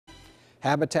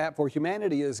Habitat for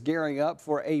Humanity is gearing up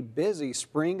for a busy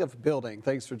spring of building.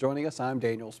 Thanks for joining us. I'm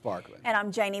Daniel Sparkman. And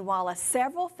I'm Janie Wallace.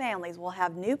 Several families will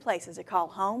have new places to call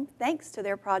home thanks to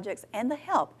their projects and the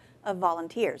help of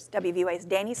volunteers. WVUA's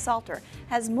Danny Salter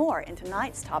has more in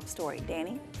tonight's top story.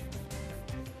 Danny?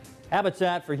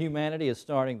 Habitat for Humanity is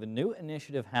starting the new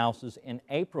initiative houses in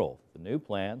April. The new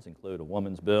plans include a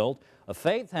woman's build, a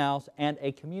faith house, and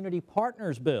a community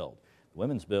partners build. The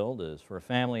women's build is for a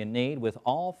family in need with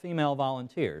all female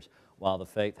volunteers, while the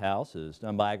faith house is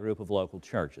done by a group of local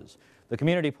churches. The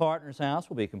community partners house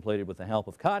will be completed with the help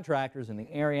of contractors in the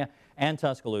area and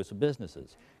Tuscaloosa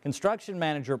businesses. Construction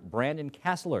manager Brandon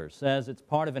Kessler says it's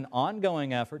part of an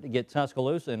ongoing effort to get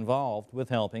Tuscaloosa involved with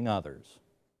helping others.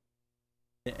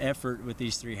 The effort with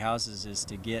these three houses is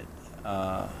to get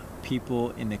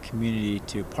people in the community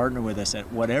to partner with us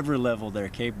at whatever level they're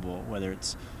capable, whether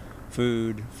it's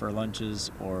food for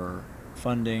lunches or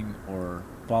funding or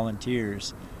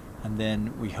volunteers, and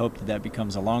then we hope that that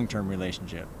becomes a long-term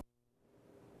relationship.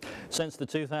 Since the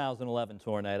 2011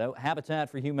 tornado, Habitat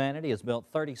for Humanity has built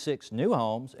 36 new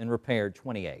homes and repaired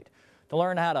 28. To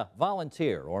learn how to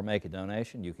volunteer or make a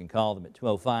donation, you can call them at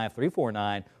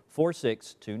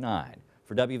 205-349-4629.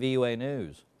 For WVUA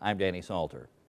News, I'm Danny Salter.